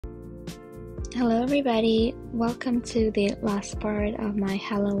Hello everybody, welcome to the last part of my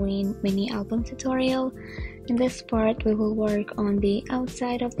Halloween mini album tutorial. In this part we will work on the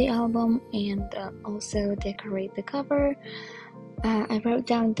outside of the album and also decorate the cover. I wrote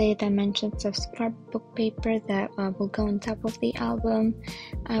down the dimensions of scrapbook paper that will go on top of the album.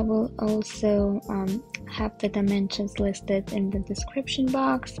 I will also have the dimensions listed in the description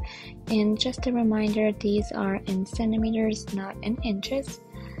box, and just a reminder, these are in centimeters, not in inches.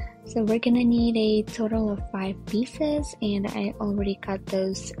 So we're gonna need a total of 5 pieces, and I already cut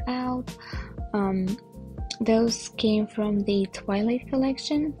those out. Those came from the Twilight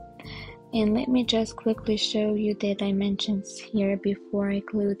collection. And let me just quickly show you the dimensions here before I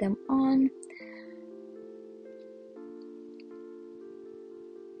glue them on.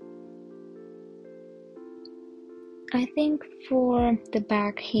 I think for the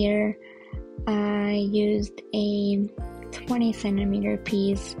back here, I used a 20 centimeter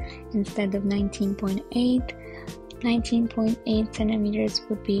piece instead of 19.8. 19.8 centimeters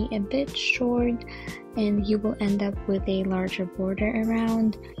would be a bit short and you will end up with a larger border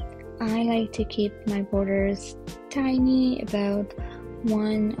around. I like to keep my borders tiny, about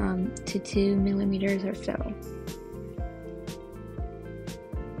 1 to 2 millimeters or so.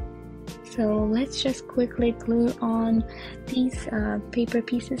 So let's just quickly glue on these paper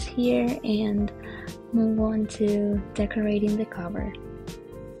pieces here and move on to decorating the cover.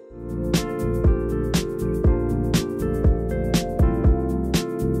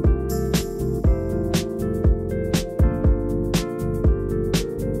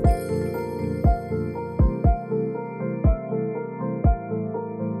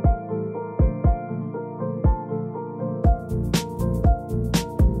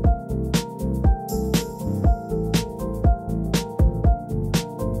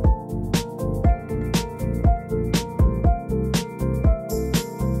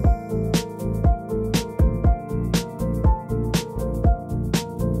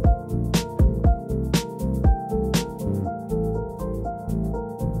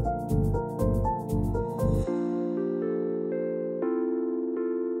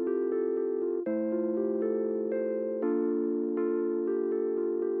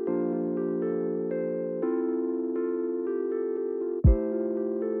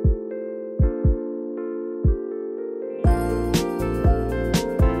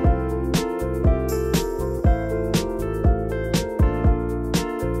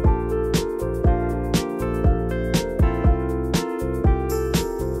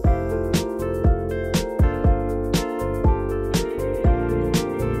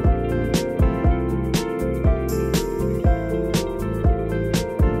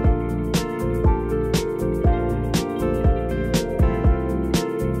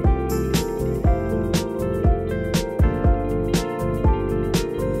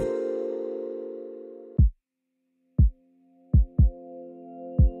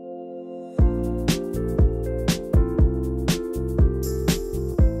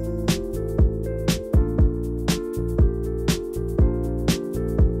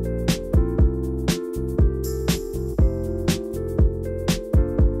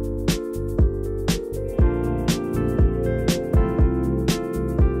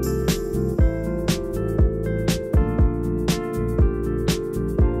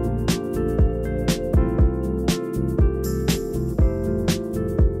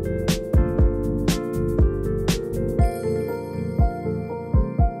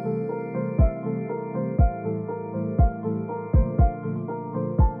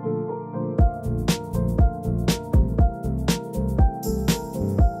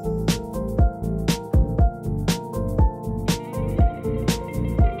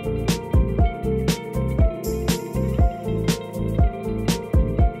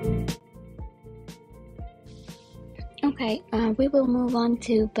 Okay, we will move on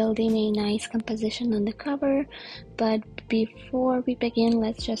to building a nice composition on the cover, but before we begin,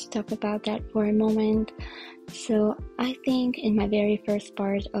 let's just talk about that for a moment. So I think in my very first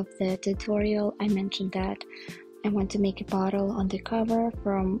part of the tutorial, I mentioned that I want to make a bottle on the cover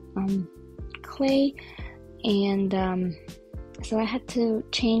from clay, and so I had to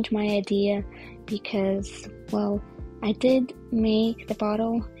change my idea because, well, I did make the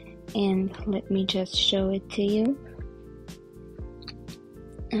bottle, and let me just show it to you.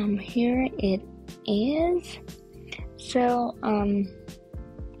 Here it is. So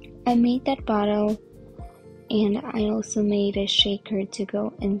I made that bottle, and I also made a shaker to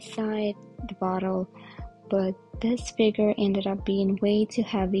go inside the bottle, but this figure ended up being way too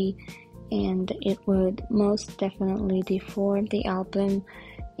heavy and it would most definitely deform the album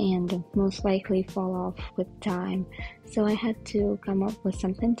and most likely fall off with time. So I had to come up with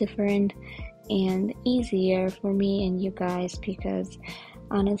something different and easier for me and you guys, because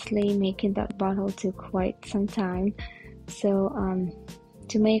honestly making that bottle took quite some time. So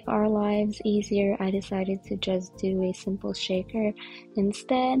to make our lives easier, I decided to just do a simple shaker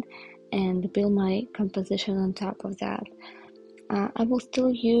instead and build my composition on top of that. I will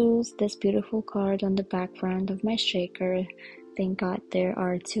still use this beautiful card on the background of my shaker. Thank God there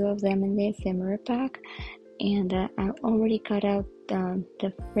are two of them in the ephemera pack, and I already cut out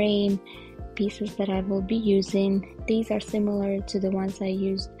the frame pieces that I will be using. These are similar to the ones I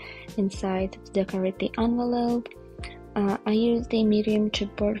used inside to decorate the envelope. I used a medium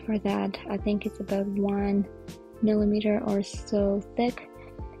chipboard for that. I think it's about 1 millimeter or so thick,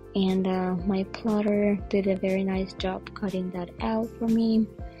 and my plotter did a very nice job cutting that out for me.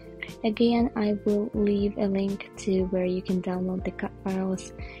 Again, I will leave a link to where you can download the cut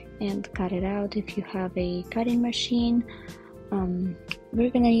files and cut it out if you have a cutting machine. We're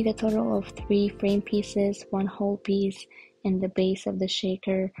gonna need a total of 3 frame pieces, 1 whole piece in the base of the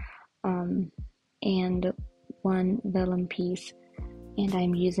shaker, and 1 vellum piece, and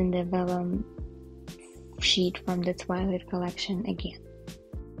I'm using the vellum sheet from the Twilight collection again.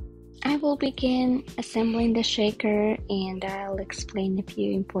 I will begin assembling the shaker, and I'll explain a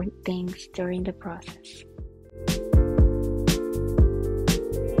few important things during the process.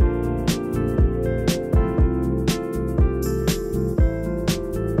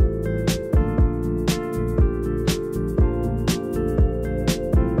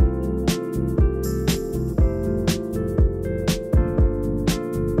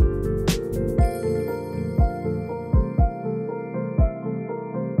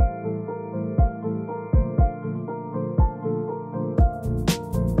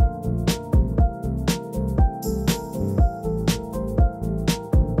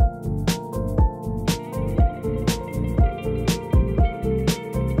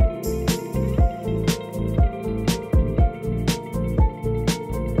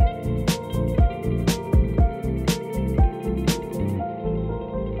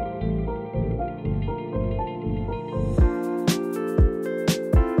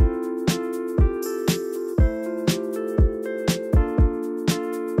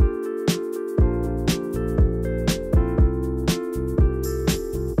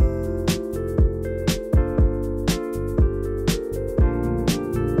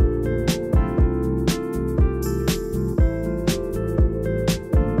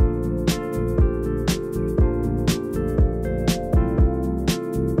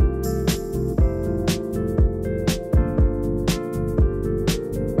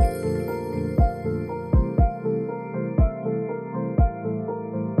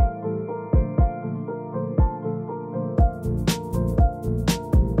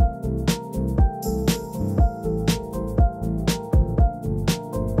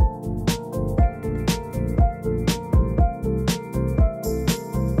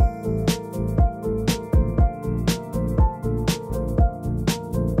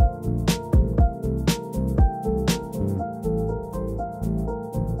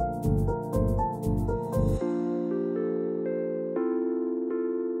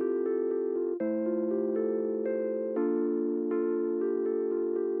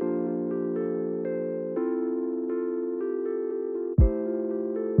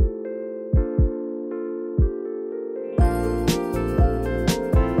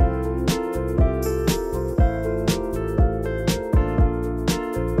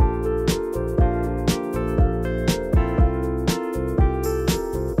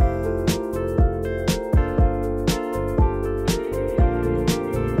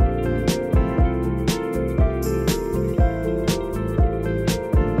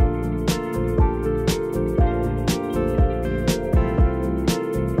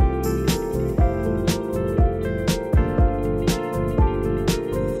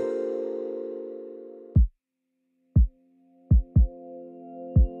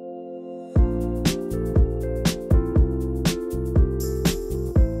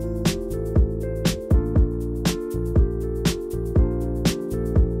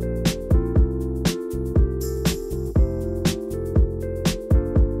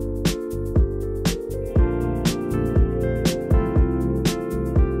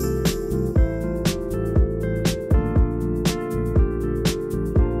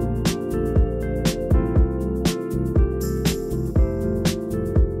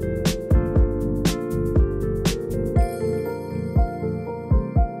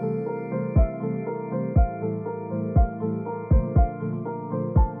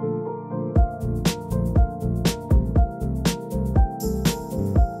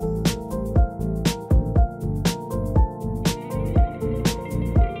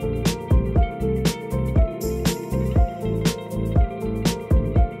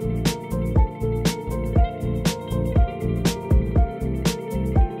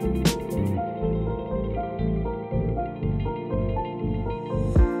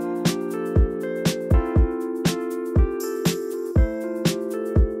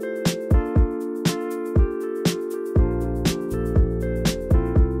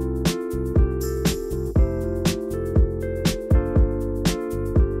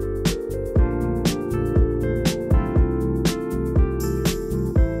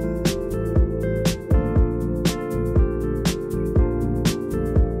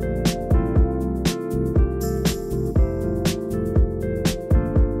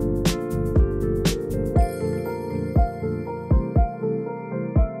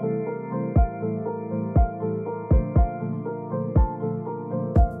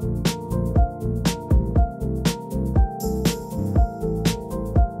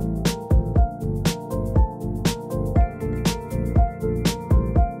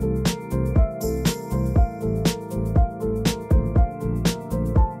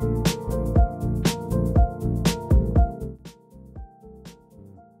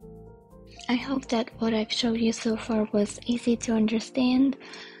 I hope that what I've showed you so far was easy to understand.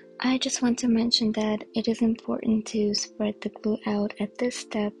 I just want to mention that it is important to spread the glue out at this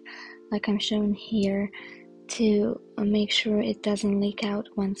step, like I'm showing here, to make sure it doesn't leak out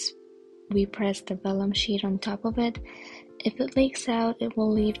once we press the vellum sheet on top of it. If it leaks out, it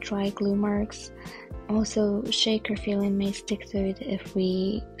will leave dry glue marks. Also, shaker feeling may stick to it if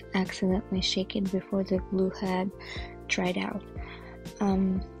we accidentally shake it before the glue had dried out.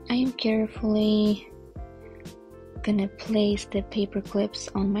 I am carefully gonna place the paper clips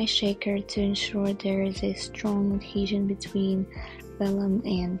on my shaker to ensure there is a strong adhesion between vellum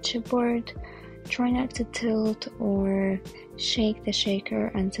and chipboard. Try not to tilt or shake the shaker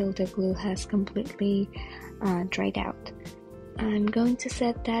until the glue has completely dried out. I'm going to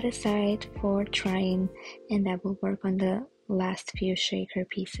set that aside for trying, and that will work on the last few shaker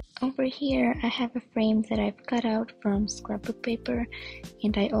pieces. Over here I have a frame that I've cut out from scrapbook paper,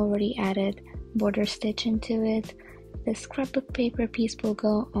 and I already added border stitch into it. The scrapbook paper piece will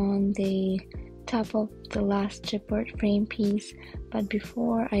go on the top of the last chipboard frame piece, but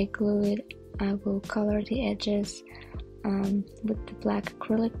before I glue it, I will color the edges with the black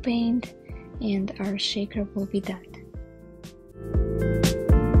acrylic paint, and our shaker will be done.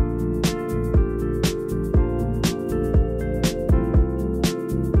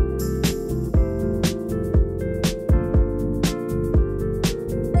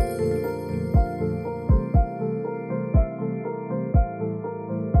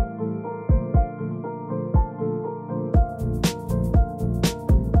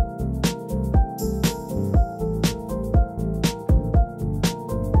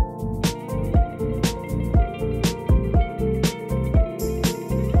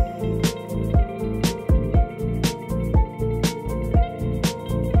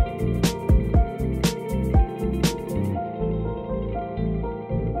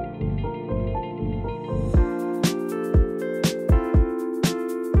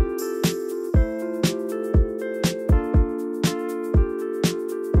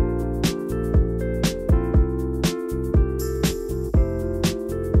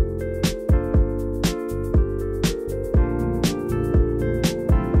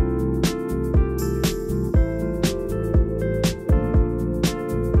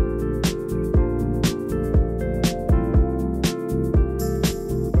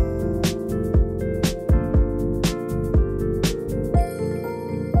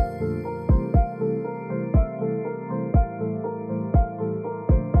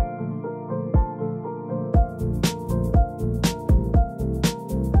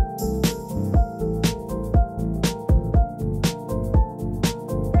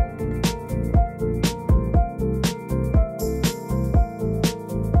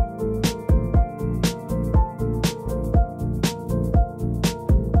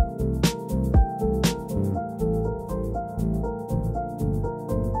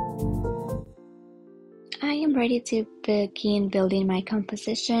 Ready to begin building my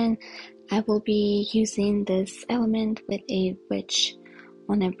composition. I will be using this element with a witch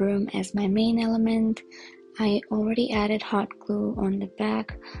on a broom as my main element. I already added hot glue on the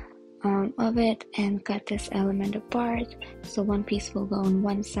back of it and cut this element apart, so one piece will go on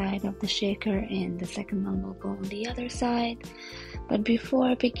one side of the shaker and the second one will go on the other side. But before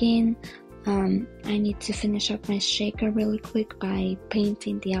I begin, I need to finish up my shaker really quick by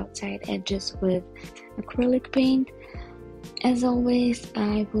painting the outside edges with acrylic paint. As always,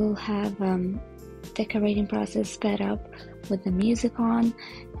 I will have decorating process sped up with the music on,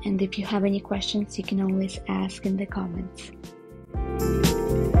 and if you have any questions you can always ask in the comments.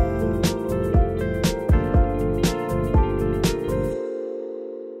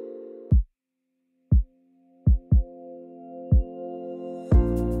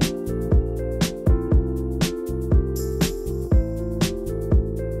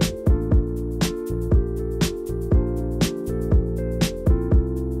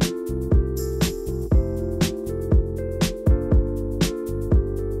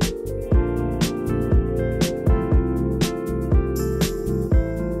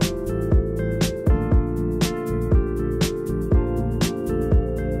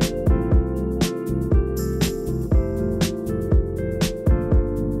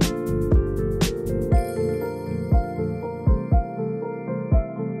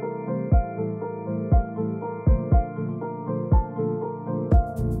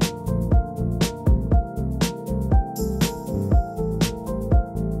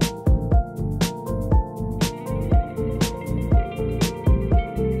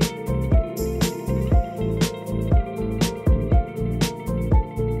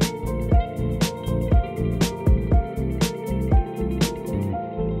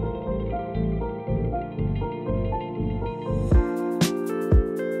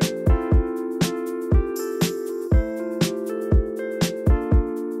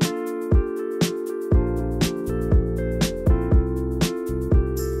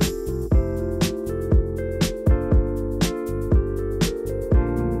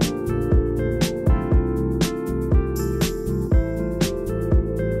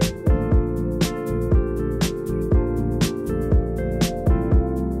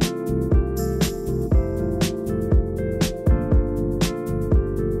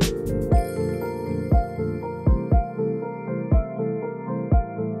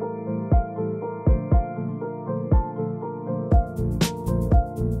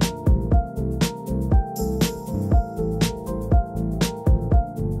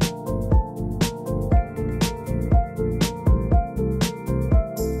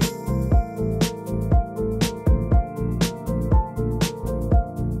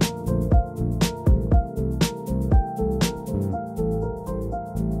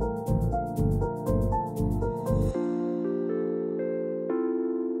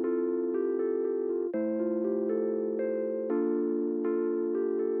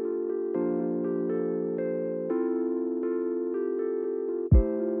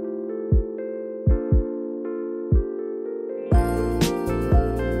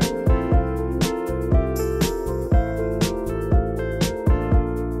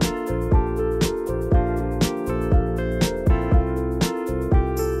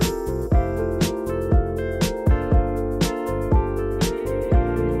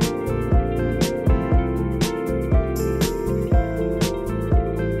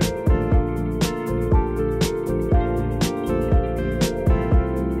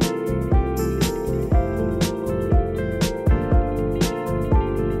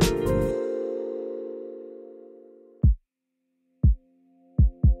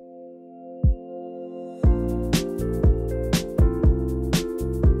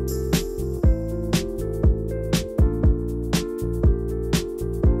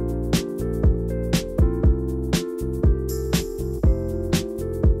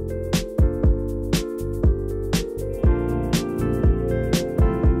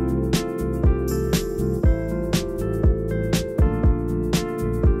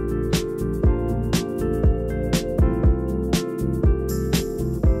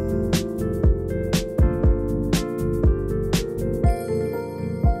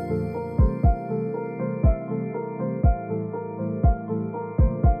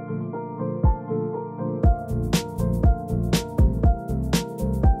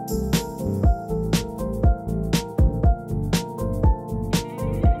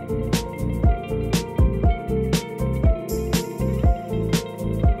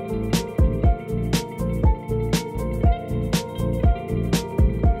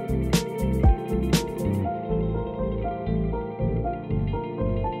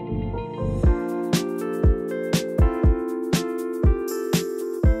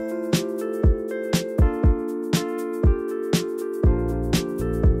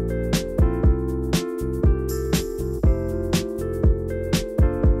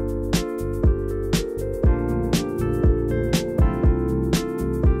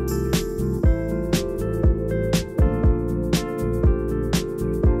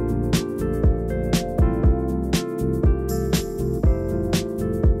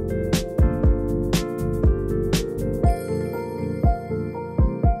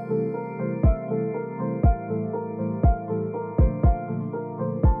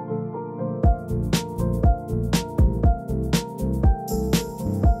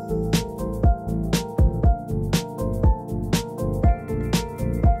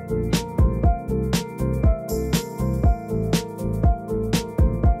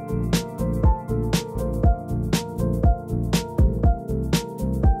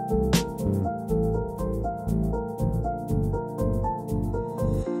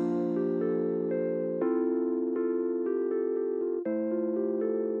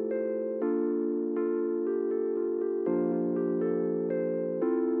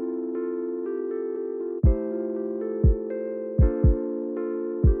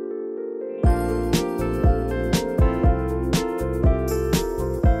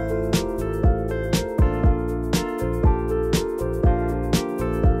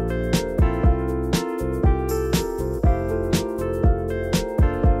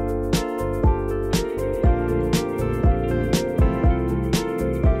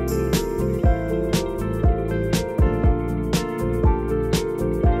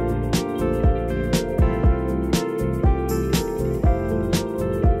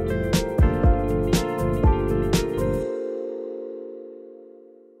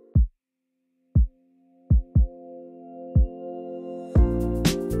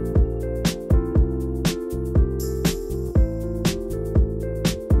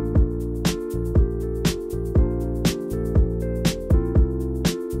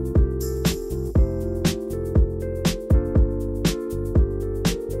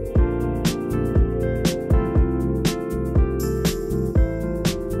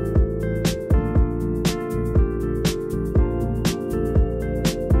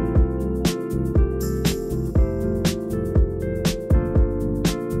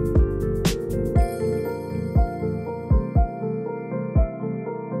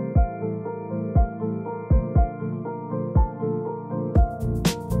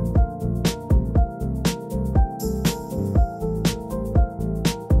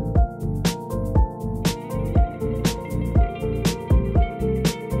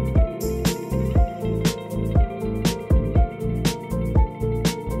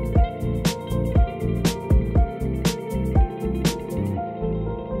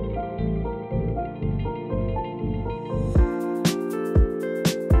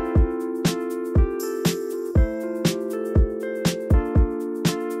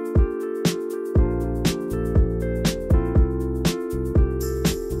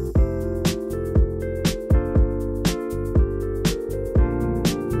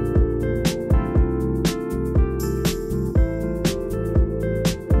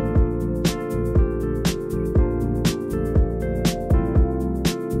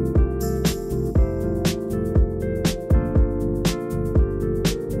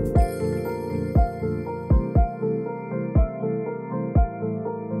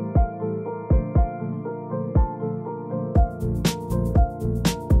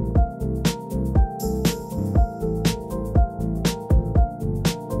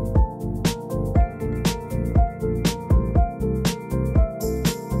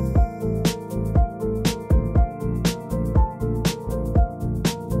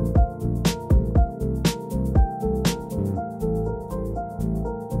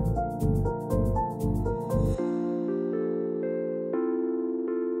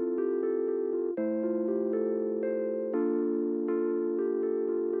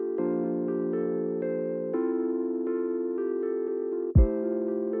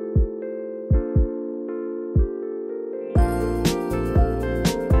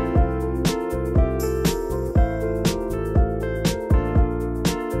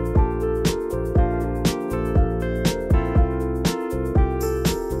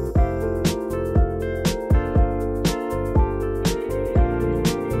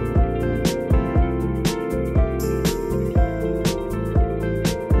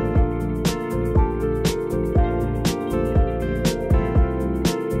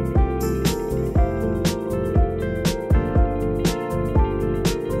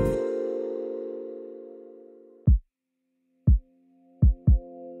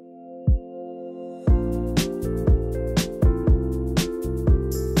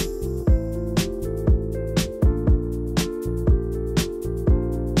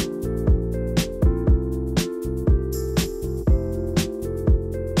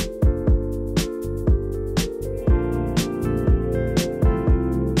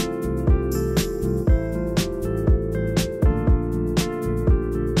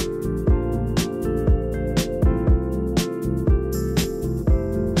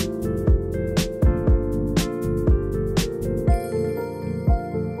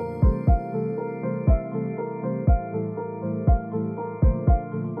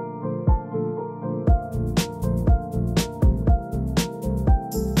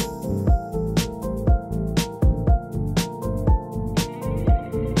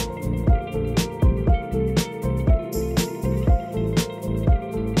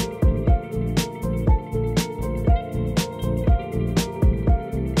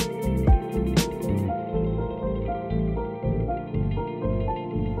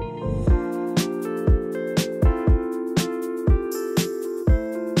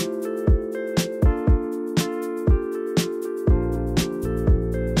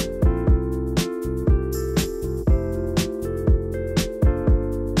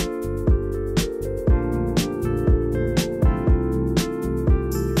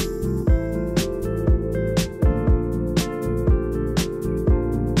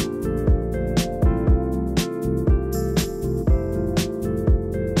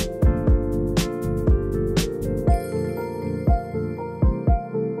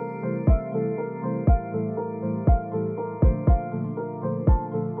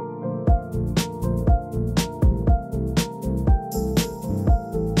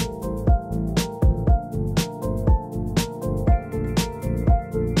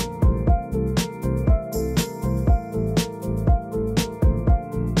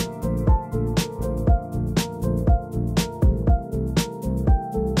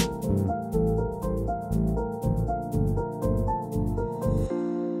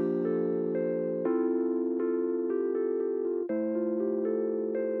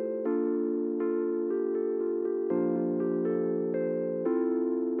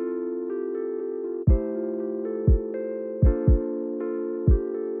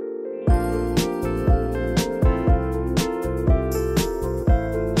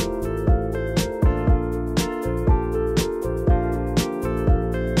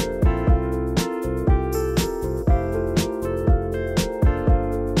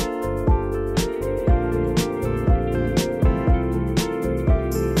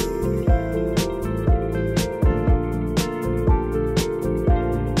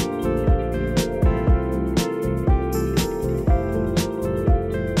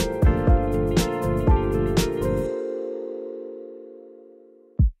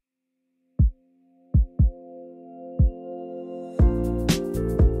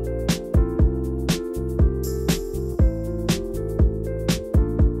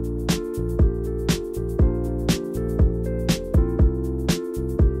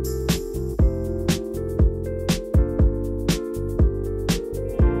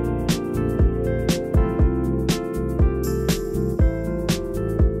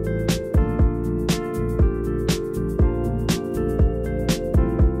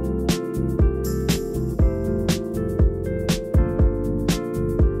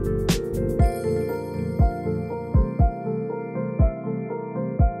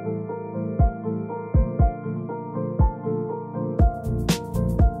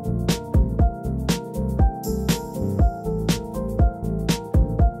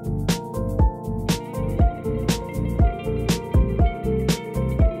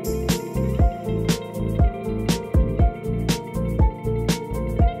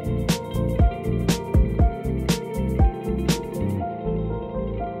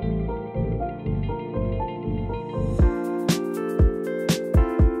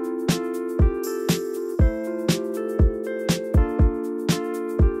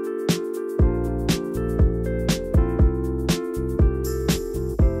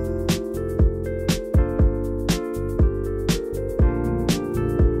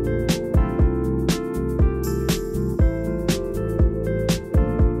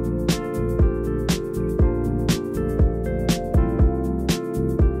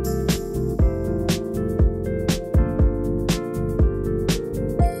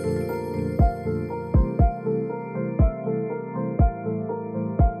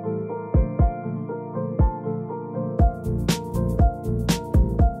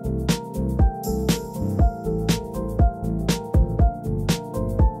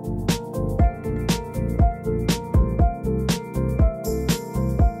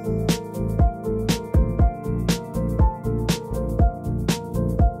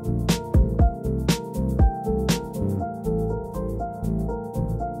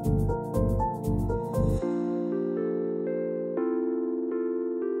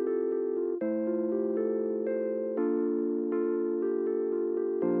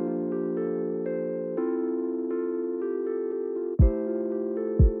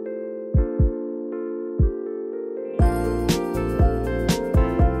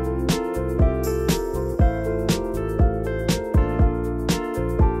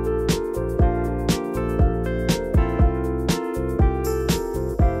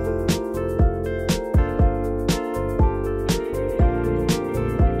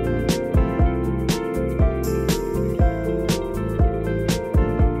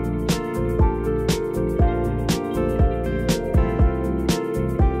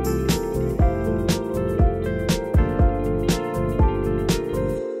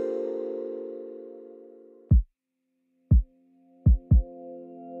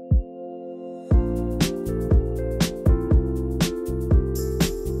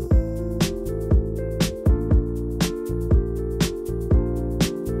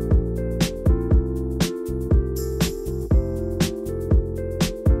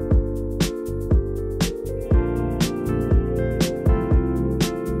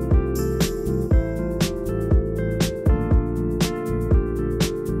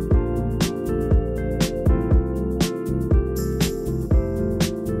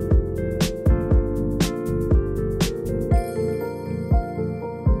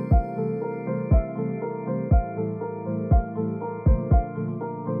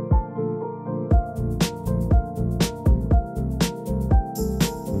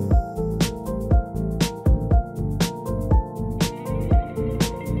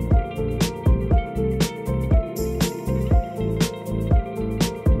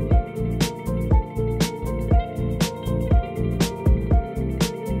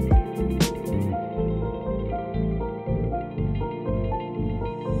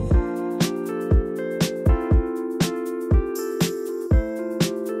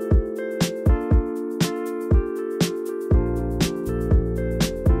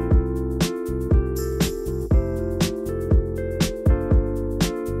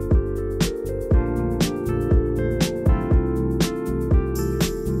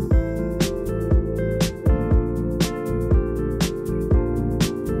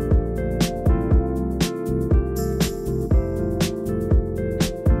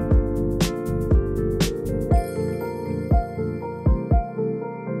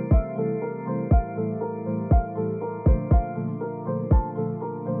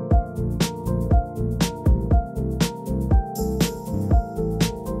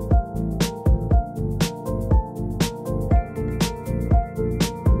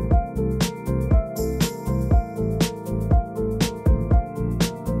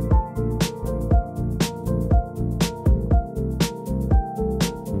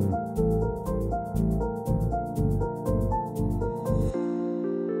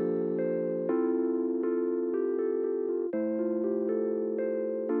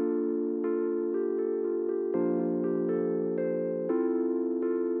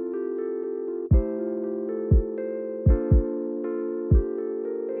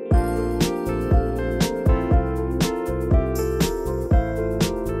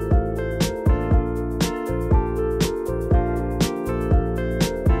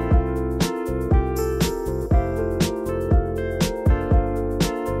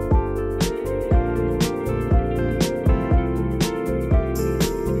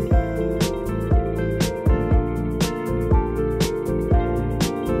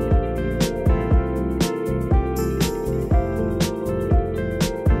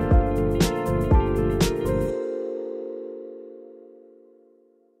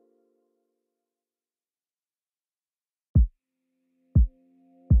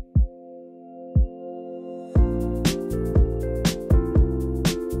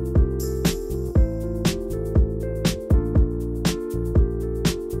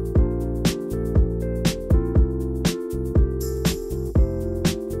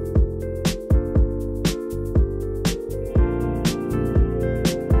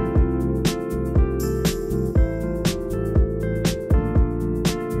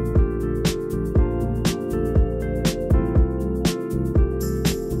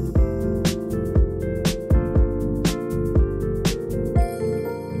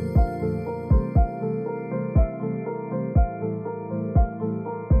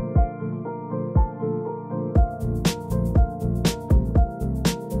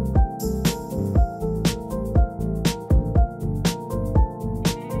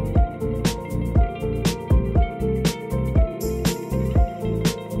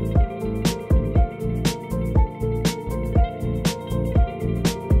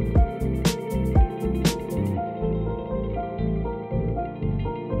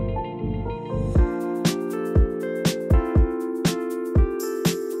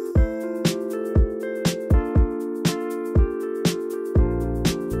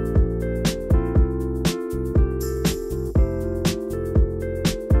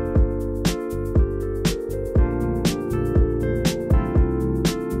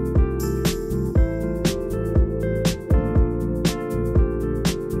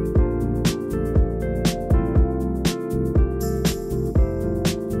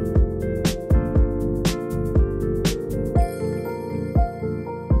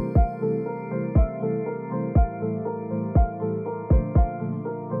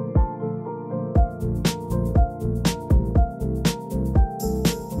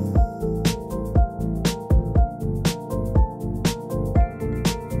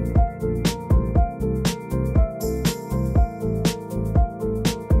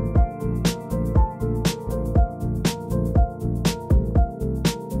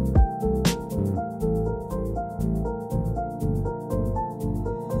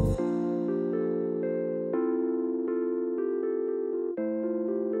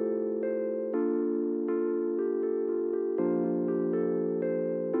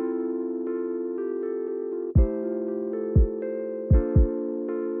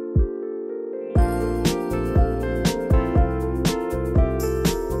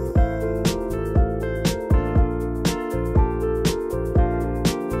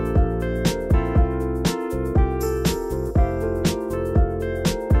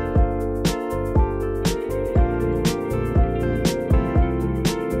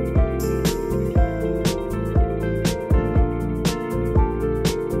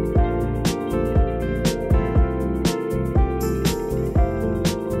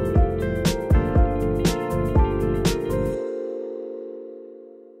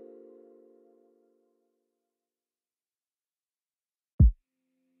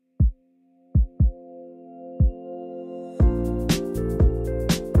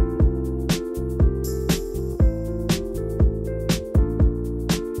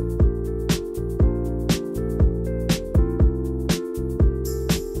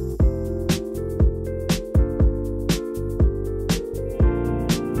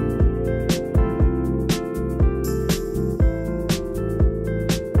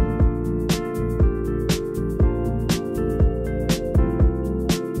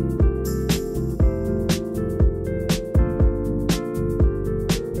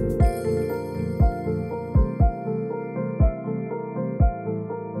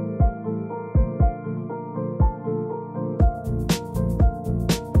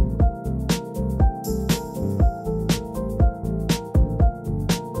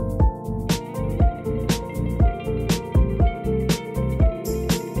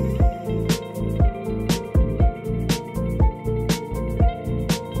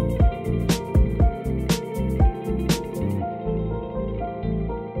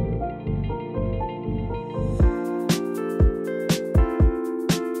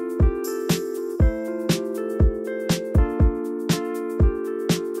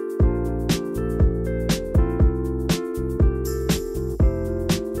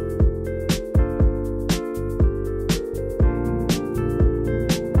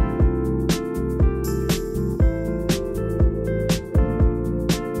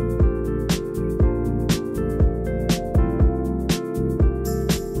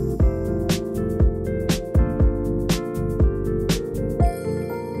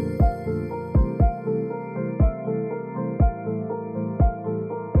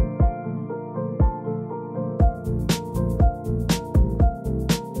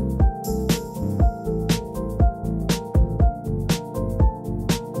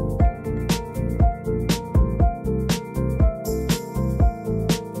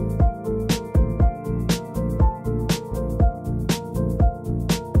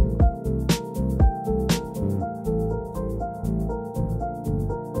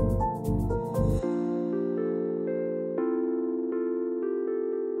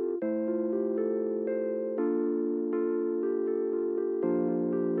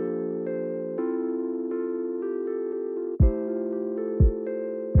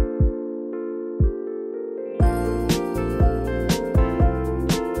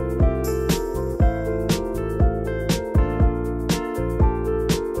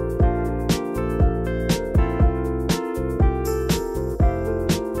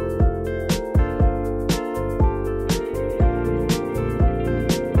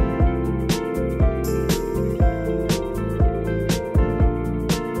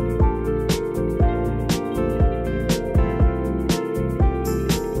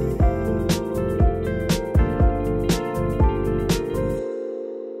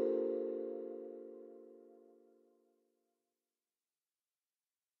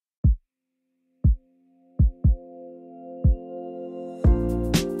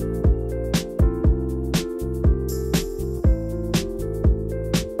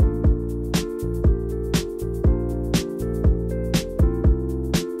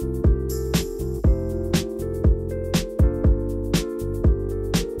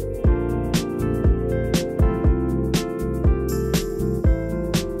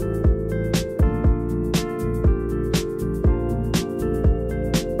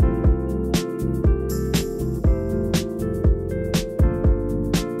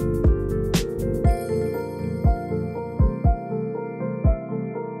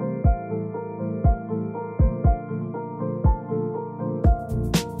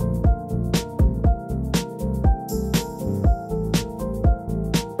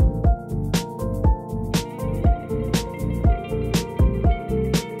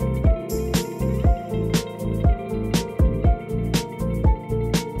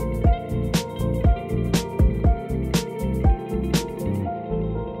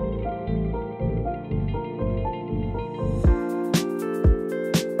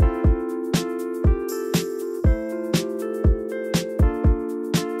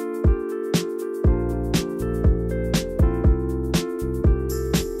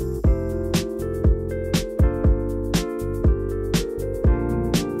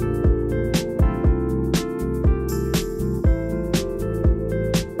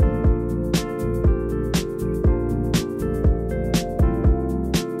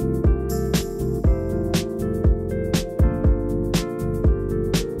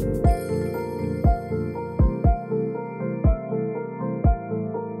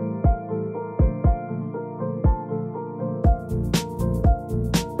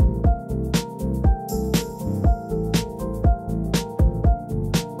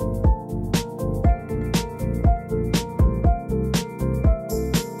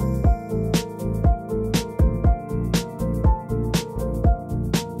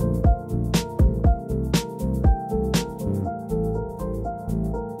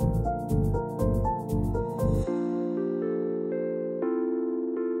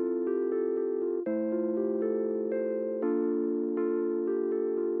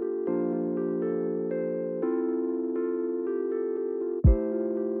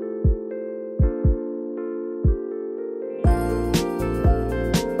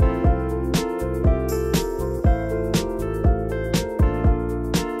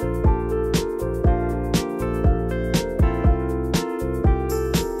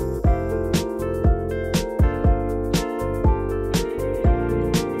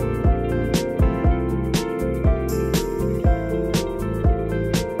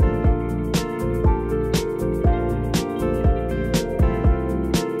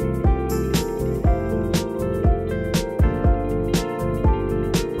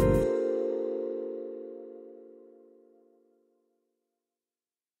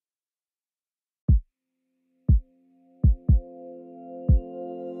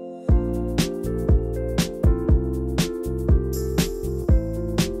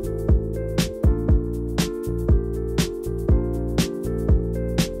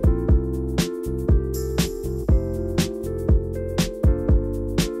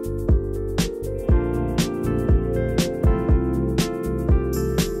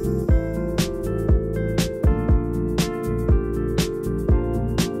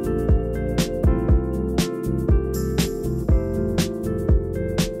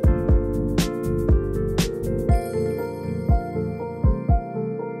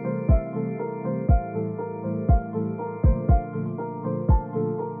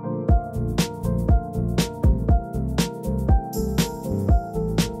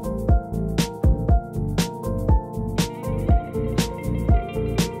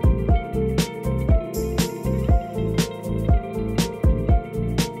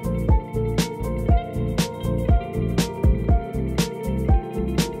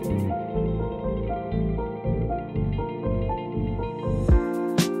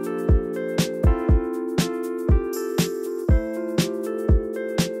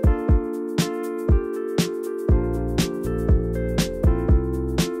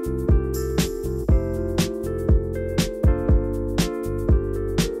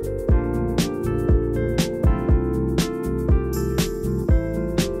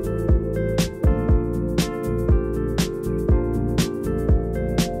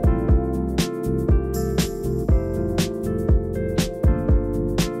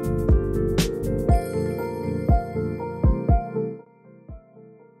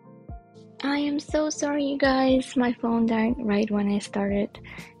 I am so sorry, you guys. My phone died right when I started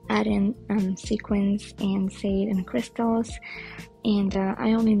adding sequins and shade and crystals, and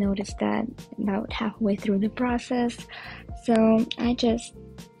I only noticed that about halfway through the process. So I just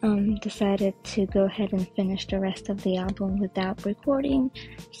decided to go ahead and finish the rest of the album without recording,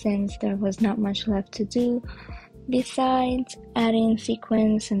 since there was not much left to do. Besides adding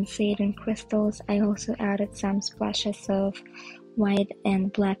sequins and shade and crystals, I also added some splashes of white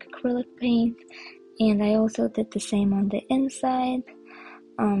and black acrylic paint, and I also did the same on the inside.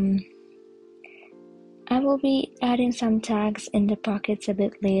 I will be adding some tags in the pockets a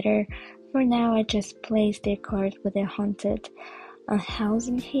bit later. For now, I just placed a card with a haunted house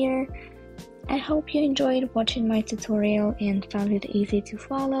in here. I hope you enjoyed watching my tutorial and found it easy to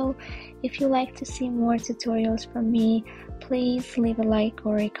follow. If you like to see more tutorials from me, please leave a like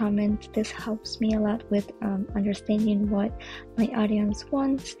or a comment. This helps me a lot with understanding what my audience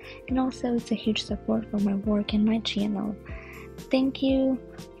wants, and also it's a huge support for my work and my channel. Thank you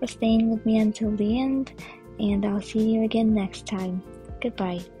for staying with me until the end, and I'll see you again next time.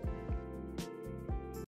 Goodbye.